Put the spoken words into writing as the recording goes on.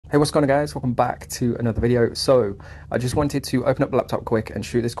Hey, what's going on, guys? Welcome back to another video. So I just wanted to open up the laptop quick and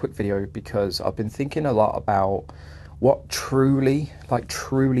shoot this quick video because I've been thinking a lot about what truly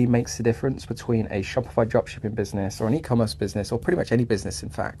makes the difference between a Shopify dropshipping business or an e-commerce business, or pretty much any business, in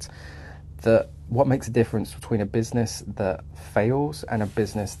fact. What makes the difference between a business that fails and a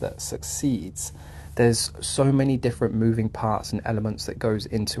business that succeeds. There's so many different moving parts and elements that goes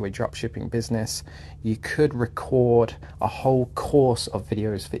into a dropshipping business. You could record a whole course of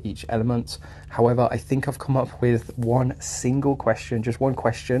videos for each element. However, I think I've come up with one single question, just one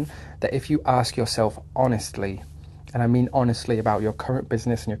question, that if you ask yourself honestly, and I mean honestly, about your current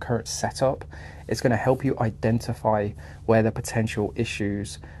business and your current setup, it's going to help you identify where the potential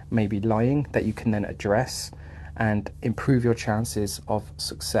issues may be lying that you can then address and improve your chances of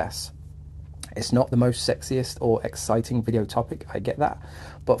success. It's not the most sexiest or exciting video topic, I get that.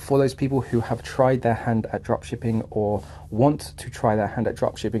 But for those people who have tried their hand at dropshipping or want to try their hand at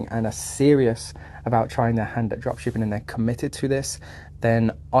dropshipping and are serious about trying their hand at dropshipping and they're committed to this,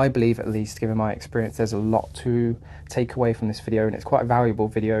 then I believe, at least given my experience, there's a lot to take away from this video, and it's quite a valuable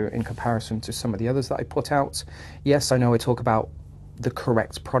video in comparison to some of the others that I put out. Yes, I know I talk about the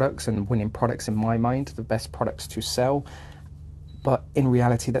correct products and winning products in my mind, the best products to sell. But in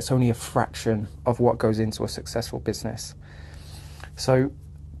reality, that's only a fraction of what goes into a successful business. So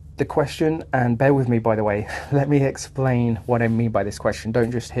the question, and bear with me, by the way, let me explain what I mean by this question.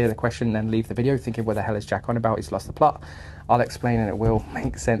 Don't just hear the question and then leave the video thinking, what the hell is Jack on about? He's lost the plot. I'll explain and it will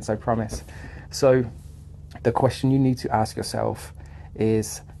make sense, I promise. So the question you need to ask yourself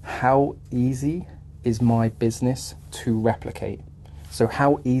is, how easy is my business to replicate? So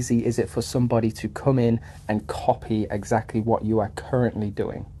how easy is it for somebody to come in and copy exactly what you are currently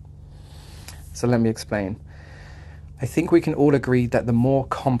doing? So let me explain. I think we can all agree that the more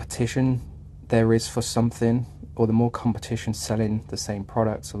competition there is for something, or the more competition selling the same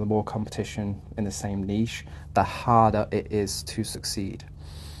products, or the more competition in the same niche, the harder it is to succeed.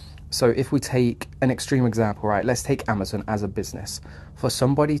 So if we take an extreme example, right, let's take Amazon as a business. For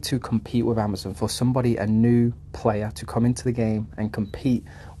somebody to compete with Amazon, for somebody, a new player, to come into the game and compete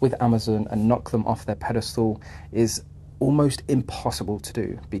with Amazon and knock them off their pedestal is almost impossible to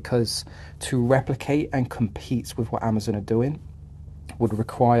do, because to replicate and compete with what Amazon are doing would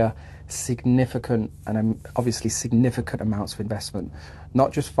require significant amounts of investment,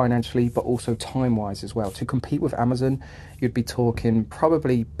 not just financially but also time-wise as well. To compete with Amazon, you'd be talking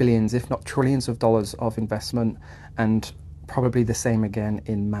probably billions, if not trillions of dollars of investment, and probably the same again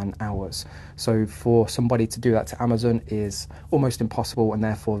in man hours. So for somebody to do that to Amazon is almost impossible, and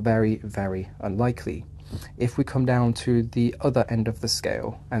therefore very, very unlikely. If we come down to the other end of the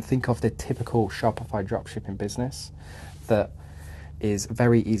scale and think of the typical Shopify dropshipping business that is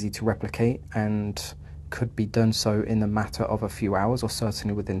very easy to replicate and could be done so in the matter of a few hours, or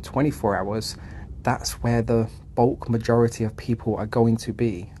certainly within 24 hours, that's where the bulk majority of people are going to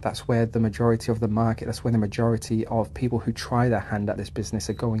be. That's where the majority of the market, that's where the majority of people who try their hand at this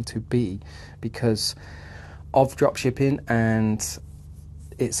business are going to be, because of dropshipping and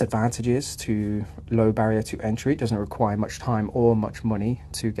its advantages to low barrier to entry. It doesn't require much time or much money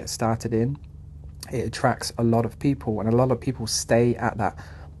to get started in. It attracts a lot of people, and a lot of people stay at that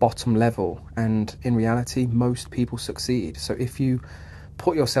bottom level, and in reality most people succeed. So if you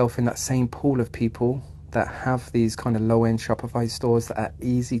put yourself in that same pool of people that have these kind of low-end Shopify stores that are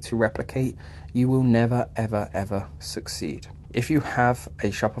easy to replicate, you will never ever succeed. If you have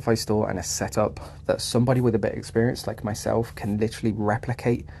a Shopify store and a setup that somebody with a bit of experience like myself can literally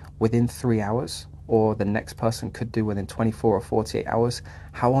replicate within 3 hours, or the next person could do within 24 or 48 hours,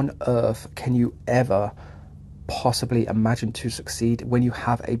 how on earth can you ever possibly imagine to succeed when you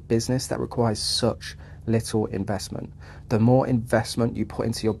have a business that requires such little investment? The more investment you put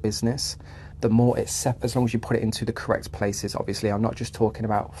into your business, the more it's as long as you put it into the correct places. Obviously, I'm not just talking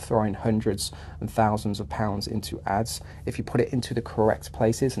about throwing hundreds and thousands of pounds into ads. If you put it into the correct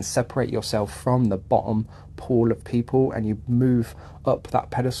places and separate yourself from the bottom pool of people, and you move up that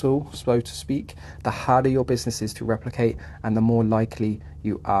pedestal, so to speak, the harder your business is to replicate and the more likely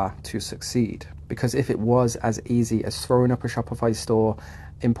you are to succeed. Because if it was as easy as throwing up a Shopify store,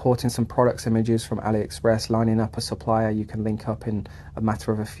 importing some products images from AliExpress, lining up a supplier you can link up in a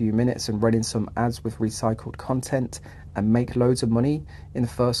matter of a few minutes, and running some ads with recycled content and make loads of money in the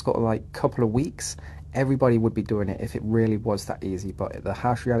first couple of weeks, everybody would be doing it if it really was that easy. But the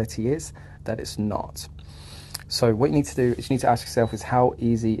harsh reality is that it's not. So what you need to do is you need to ask yourself is, how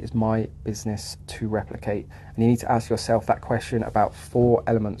easy is my business to replicate? And you need to ask yourself that question about 4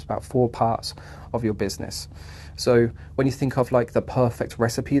 elements, about 4 parts of your business. So when you think of like the perfect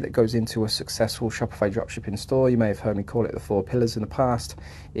recipe that goes into a successful Shopify dropshipping store, you may have heard me call it the 4 pillars in the past,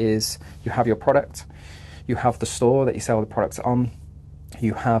 is you have your product, you have the store that you sell the products on,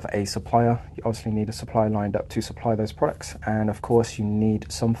 you have a supplier, you obviously need a supplier lined up to supply those products, and of course you need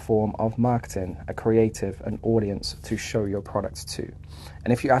some form of marketing, a creative, an audience to show your products to.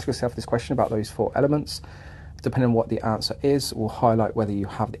 And if you ask yourself this question about those 4 elements, depending on what the answer is, will highlight whether you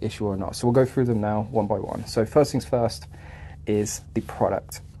have the issue or not. So we'll go through them now one by one. So first things first is the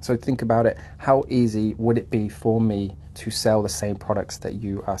product. So think about it. How easy would it be for me to sell the same products that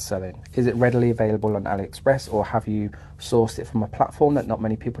you are selling? Is it readily available on AliExpress, or have you sourced it from a platform that not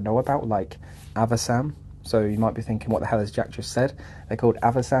many people know about, like Avasam? So you might be thinking, what the hell has Jack just said? They're called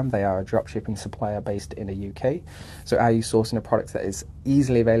Avasam. They are a dropshipping supplier based in the UK. So are you sourcing a product that is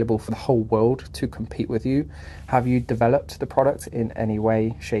easily available for the whole world to compete with you? Have you developed the product in any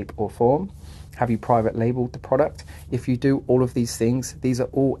way, shape or form? Have you private labeled the product? If you do all of these things, these are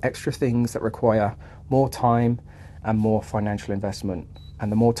all extra things that require more time and more financial investment.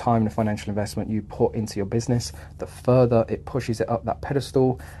 And the more time and financial investment you put into your business, the further it pushes it up that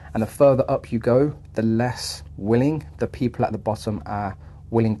pedestal. And the further up you go, the less willing the people at the bottom are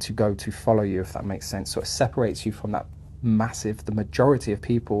willing to go to follow you, if that makes sense. So it separates you from that the majority of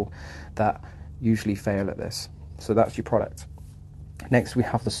people that usually fail at this. So that's your product. Next, we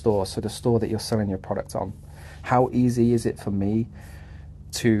have the store. So the store that you're selling your product on. How easy is it for me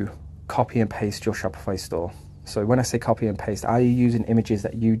to copy and paste your Shopify store? So when I say copy and paste, are you using images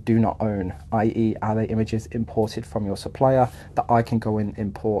that you do not own? i.e., are they images imported from your supplier that I can go and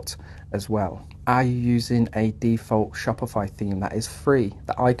import as well? Are you using a default Shopify theme that is free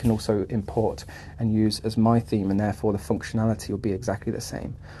that I can also import and use as my theme, and therefore the functionality will be exactly the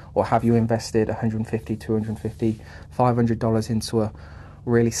same? Or have you invested $150, $250, $500 into a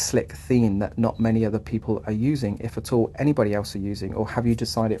really slick theme that not many other people are using, if at all anybody else are using? Or have you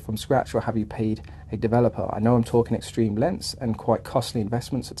designed it from scratch, or have you paid a developer? I know I'm talking extreme lengths and quite costly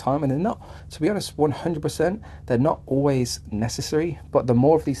investments at time, and they're not, to be honest, 100%, they're not always necessary, but the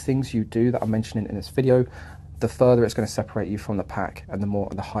more of these things you do that I'm mentioning in this video, the further it's going to separate you from the pack, and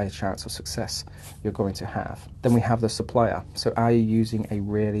the higher chance of success you're going to have. Then we have the supplier. So are you using a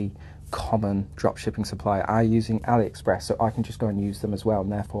really common dropshipping supplier? Are you using AliExpress? So I can just go and use them as well, and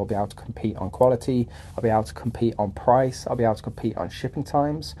therefore I'll be able to compete on quality, I'll be able to compete on price, I'll be able to compete on shipping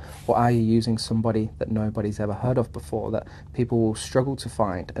times. Or are you using somebody that nobody's ever heard of before, that people will struggle to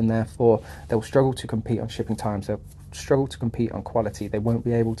find, and therefore they'll struggle to compete on shipping times, they'll struggle to compete on quality, they won't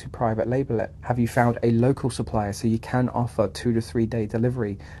be able to private label it? Have you found a local supplier so you can offer 2 to 3 day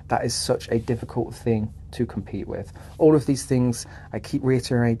delivery? That is such a difficult thing to compete with. All of these things, I keep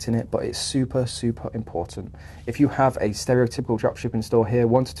reiterating it, but it's super important. If you have a stereotypical dropshipping store here,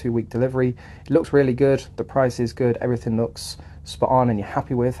 1 to 2 week delivery, it looks really good, the price is good, everything looks spot on and you're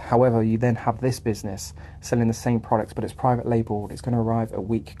happy with. However, you then have this business selling the same products, but it's private labeled, it's going to arrive a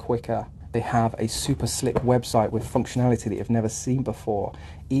week quicker. They have a super slick website with functionality that you've never seen before.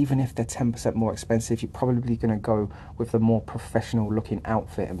 Even if they're 10% more expensive, you're probably going to go with the more professional looking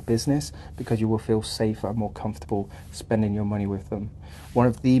outfit and business, because you will feel safer and more comfortable spending your money with them. One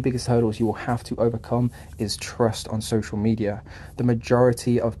of the biggest hurdles you will have to overcome is trust on social media. The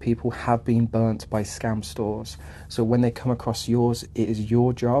majority of people have been burnt by scam stores. So when they come across yours, it is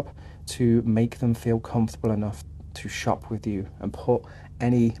your job to make them feel comfortable enough to shop with you and put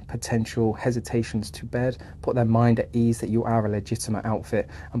any potential hesitations to bed, put their mind at ease that you are a legitimate outfit.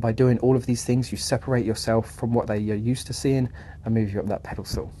 And by doing all of these things, you separate yourself from what they are used to seeing and move you up that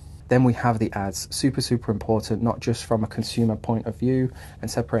pedestal. Then we have the ads. Super important, not just from a consumer point of view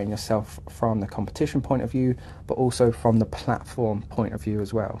and separating yourself from the competition point of view, but also from the platform point of view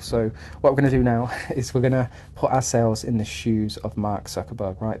as well. So what we're going to do now is we're going to put ourselves in the shoes of Mark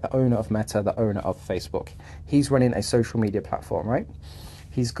Zuckerberg, right? The owner of Meta, the owner of Facebook. He's running a social media platform, right?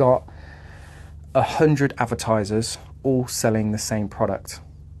 He's got 100 advertisers all selling the same product.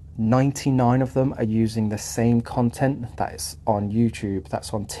 99 of them are using the same content that's on YouTube,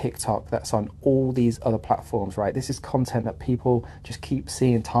 that's on TikTok, that's on all these other platforms, right? This is content that people just keep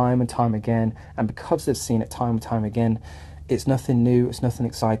seeing time and time again, and because they've seen it time and time again, it's nothing new, it's nothing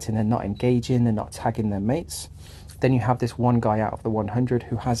exciting, they're not engaging, they're not tagging their mates. Then you have this one guy out of the 100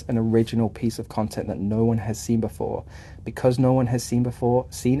 who has an original piece of content that no one has seen before. Because no one has seen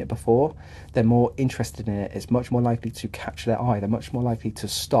it before, they're more interested in it. It's much more likely to catch their eye. They're much more likely to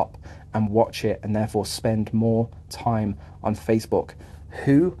stop and watch it, and therefore spend more time on Facebook.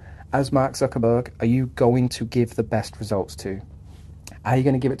 Who, as Mark Zuckerberg, are you going to give the best results to? Are you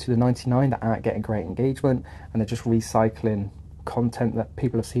going to give it to the 99 that aren't getting great engagement and they're just recycling content that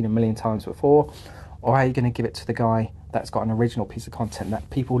people have seen a million times before? or are you going to give it to the guy that's got an original piece of content that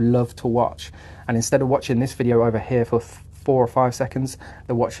people love to watch? And instead of watching this video over here for 4 or 5 seconds,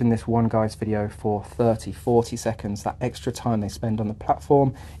 they're watching this one guy's video for 30, 40 seconds. That extra time they spend on the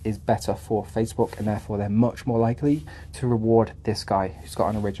platform is better for Facebook, and therefore they're much more likely to reward this guy who's got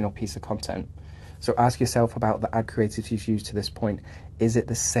an original piece of content. So ask yourself about the ad creatives you've used to this point. Is it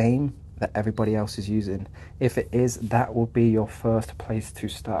the same that everybody else is using? If it is, that will be your first place to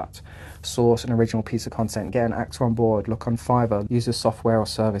start. Source an original piece of content, get an actor on board, look on Fiverr, use a software or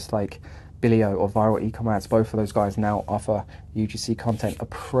service like Bilio or Viral Ecom. Both of those guys now offer UGC content.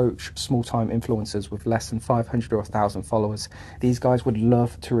 Approach small-time influencers with less than 500 or 1,000 followers. These guys would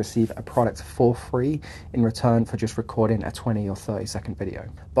love to receive a product for free in return for just recording a 20 or 30-second video.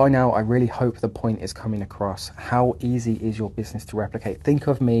 By now, I really hope the point is coming across. How easy is your business to replicate? Think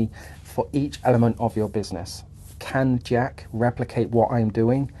of me for each element of your business. Can Jack replicate what I'm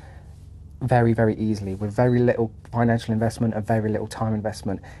doing? Very, very easily, with very little financial investment and very little time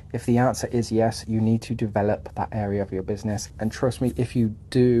investment. If the answer is yes, you need to develop that area of your business. And trust me, if you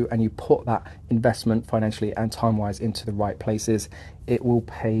do and you put that investment financially and time-wise into the right places, it will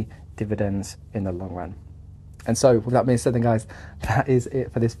pay dividends in the long run. And so with that being said then, guys, that is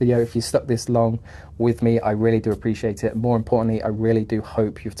it for this video. If you stuck this long with me, I really do appreciate it. More importantly, I really do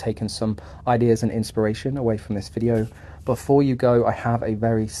hope you've taken some ideas and inspiration away from this video. Before you go, I have a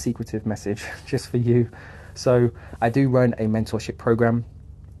very secretive message just for you. So I do run a mentorship program.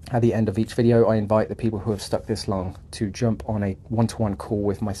 At the end of each video, I invite the people who have stuck this long to jump on a one-to-one call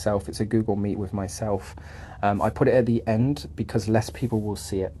with myself. It's a Google Meet with myself. I put it at the end because less people will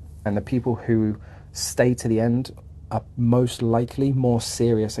see it. And the people who stay to the end are most likely more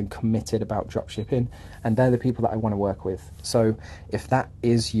serious and committed about dropshipping, and they're the people that I want to work with. So if that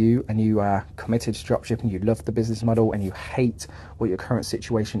is you and you are committed to dropshipping, you love the business model and you hate what your current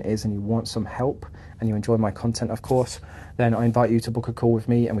situation is and you want some help and you enjoy my content, of course, then I invite you to book a call with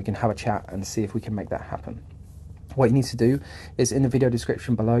me and we can have a chat and see if we can make that happen. What you need to do is in the video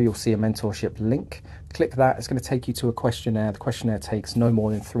description below, you'll see a mentorship link. Click that. It's going to take you to a questionnaire. The questionnaire takes no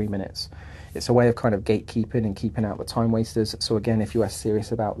more than 3 minutes. It's a way of kind of gatekeeping and keeping out the time wasters. So again, if you are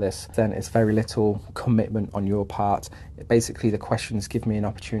serious about this, then it's very little commitment on your part. Basically, the questions give me an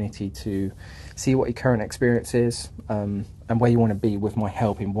opportunity to see what your current experience is and where you want to be with my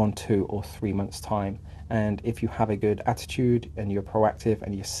help in 1, 2, or 3 months' time. And if you have a good attitude and you're proactive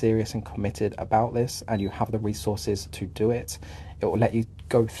and you're serious and committed about this and you have the resources to do it, it will let you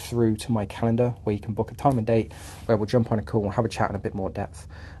go through to my calendar where you can book a time and date where we'll jump on a call and have a chat in a bit more depth.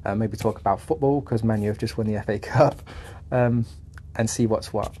 Maybe talk about football because Man U have just won the FA Cup and see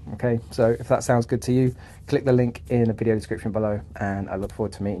what's what. Okay, so if that sounds good to you, click the link in the video description below and I look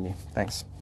forward to meeting you. Thanks.